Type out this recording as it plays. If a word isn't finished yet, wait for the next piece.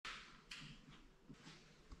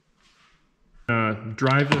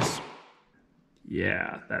Drive this.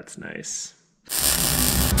 Yeah, that's nice.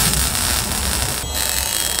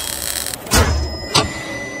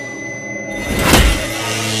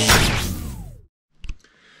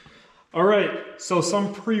 All right, so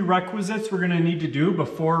some prerequisites we're gonna need to do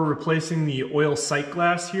before replacing the oil sight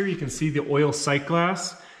glass here. You can see the oil sight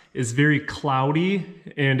glass is very cloudy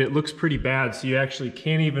and it looks pretty bad, so you actually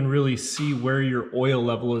can't even really see where your oil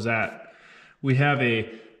level is at. We have a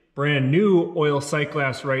brand new oil sight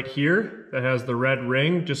glass right here that has the red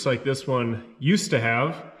ring, just like this one used to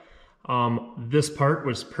have. This part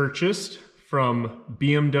was purchased from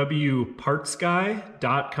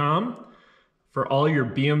BMWpartsguy.com for all your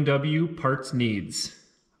BMW parts needs.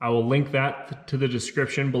 I will link that to the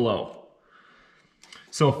description below.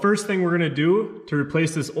 So first thing we're gonna do to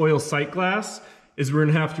replace this oil sight glass is we're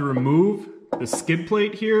gonna have to remove the skid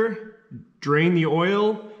plate here, drain the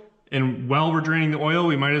oil, and while we're draining the oil,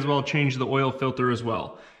 we might as well change the oil filter as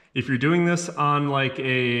well. If you're doing this on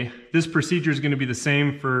this procedure is gonna be the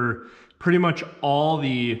same for pretty much all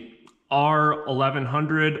the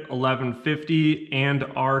R1100, 1150, and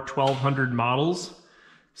R1200 models.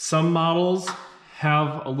 Some models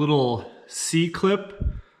have a little C-clip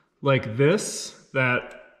like this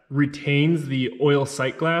that retains the oil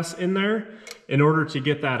sight glass in there. In order to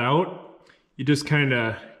get that out, you just kind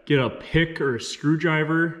of get a pick or a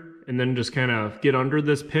screwdriver and then just kind of get under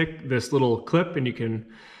this pick, this little clip, and you can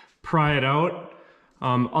pry it out.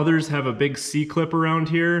 Others have a big C-clip around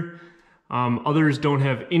here. Others don't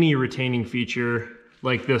have any retaining feature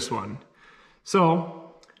like this one.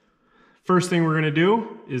 So first thing we're gonna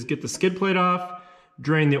do is get the skid plate off,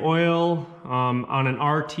 drain the oil. On an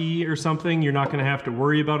RT or something, you're not gonna have to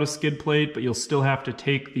worry about a skid plate, but you'll still have to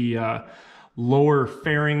take the lower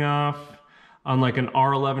fairing off. On like an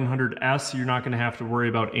R1100S, you're not gonna have to worry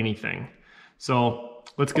about anything. So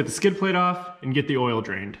let's get the skid plate off and get the oil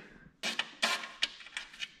drained.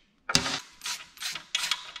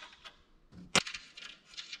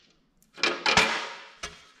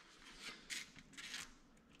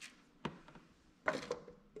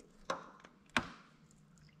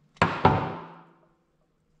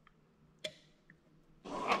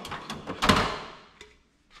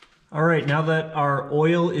 All right, now that our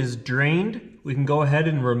oil is drained, we can go ahead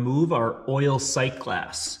and remove our oil sight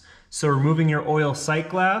glass. So removing your oil sight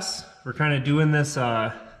glass, we're kind of doing this,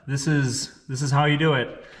 this is how you do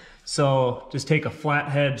it. So just take a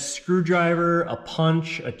flathead screwdriver, a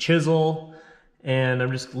punch, a chisel, and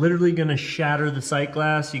I'm just literally gonna shatter the sight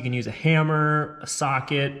glass. You can use a hammer, a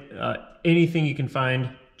socket, anything you can find.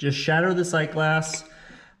 Just shatter the sight glass.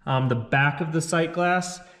 The back of the sight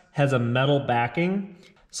glass has a metal backing.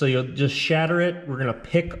 So you'll just shatter it. We're gonna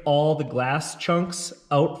pick all the glass chunks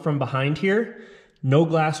out from behind here. No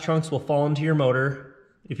glass chunks will fall into your motor.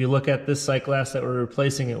 If you look at this sight glass that we're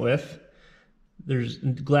replacing it with,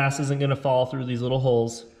 glass isn't gonna fall through these little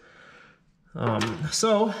holes.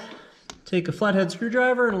 So take a flathead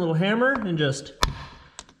screwdriver and a little hammer and just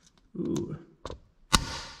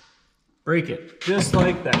break it, just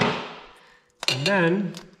like that. And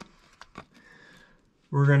then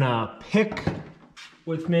we're gonna pick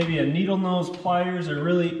with maybe a needle nose pliers or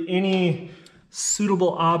really any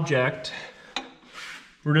suitable object.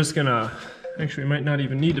 We're just gonna, actually we might not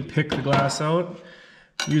even need to pick the glass out.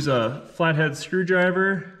 Use a flathead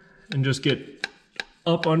screwdriver and just get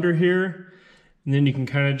up under here, and then you can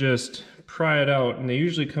kind of just pry it out, and they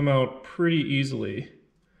usually come out pretty easily.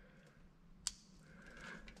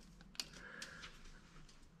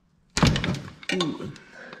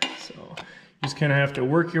 So you just kind of have to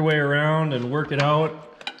work your way around and work it out.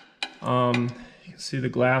 You can see the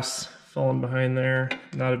glass falling behind there.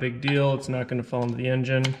 Not a big deal. It's not going to fall into the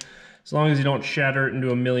engine. As long as you don't shatter it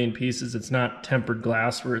into a million pieces, it's not tempered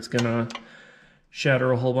glass where it's going to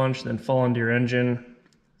shatter a whole bunch and then fall into your engine.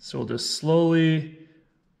 So we'll just slowly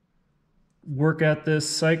work at this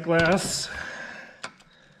sight glass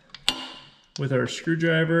with our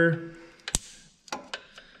screwdriver.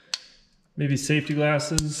 Maybe safety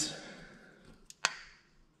glasses.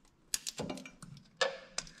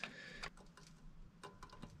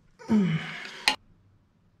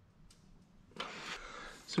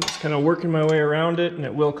 So just kind of working my way around it, and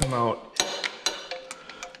it will come out.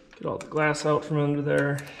 Get all the glass out from under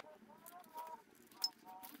there.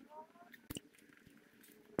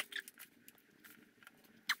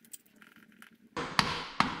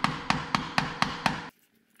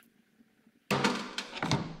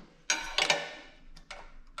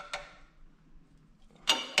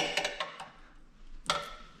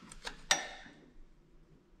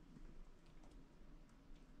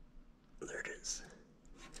 There it is.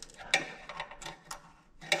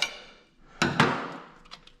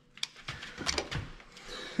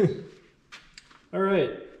 All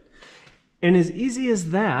right. And as easy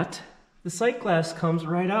as that, the sight glass comes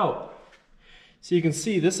right out. So you can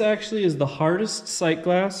see this actually is the hardest sight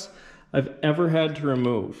glass I've ever had to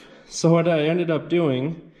remove. So what I ended up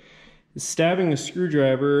doing is stabbing a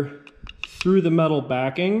screwdriver through the metal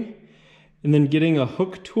backing and then getting a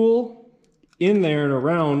hook tool in there and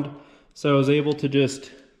around, so I was able to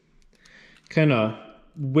just kind of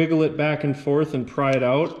wiggle it back and forth and pry it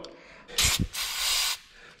out.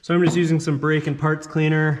 So I'm just using some brake and parts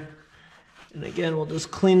cleaner. And again, we'll just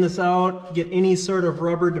clean this out, get any sort of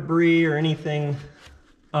rubber debris or anything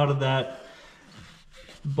out of that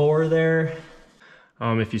bore there.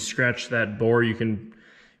 If you scratch that bore, you can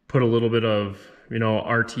put a little bit of,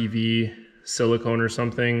 RTV silicone or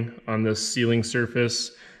something on this sealing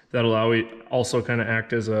surface. That'll also kind of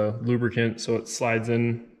act as a lubricant so it slides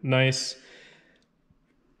in nice.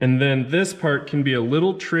 And then this part can be a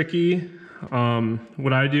little tricky.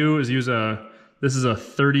 What I do is use this is a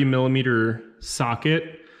 30 millimeter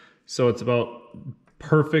socket. So it's about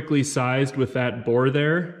perfectly sized with that bore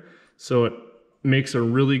there. So it makes a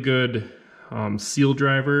really good seal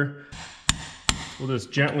driver. We'll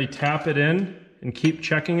just gently tap it in and keep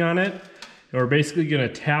checking on it. And we're basically gonna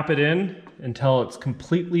tap it in until it's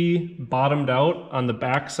completely bottomed out on the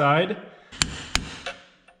back side.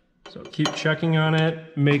 So keep checking on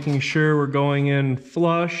it, making sure we're going in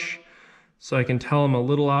flush. So I can tell I'm a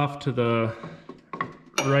little off to the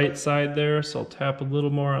right side there. So I'll tap a little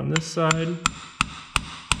more on this side.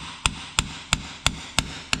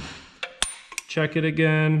 Check it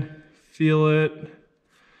again, feel it.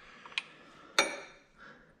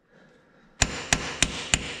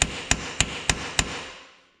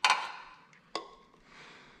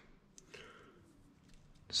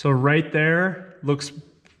 So right there looks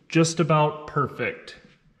just about perfect.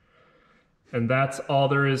 And that's all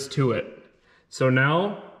there is to it. So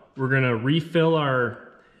now we're gonna refill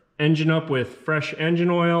our engine up with fresh engine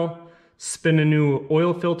oil, spin a new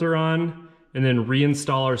oil filter on, and then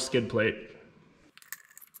reinstall our skid plate.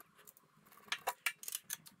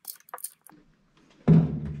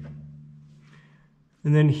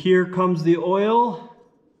 And then here comes the oil,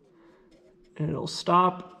 and it'll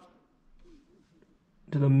stop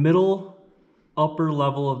to the middle upper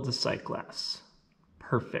level of the sight glass.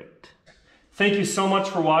 Perfect. Thank you so much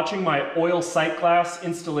for watching my oil sight glass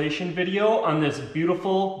installation video on this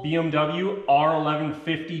beautiful BMW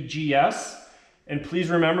R1150 GS. And please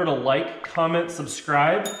remember to like, comment,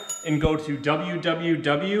 subscribe, and go to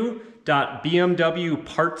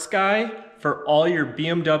www.bmwpartsguy for all your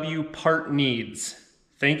BMW part needs.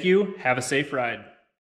 Thank you. Have a safe ride.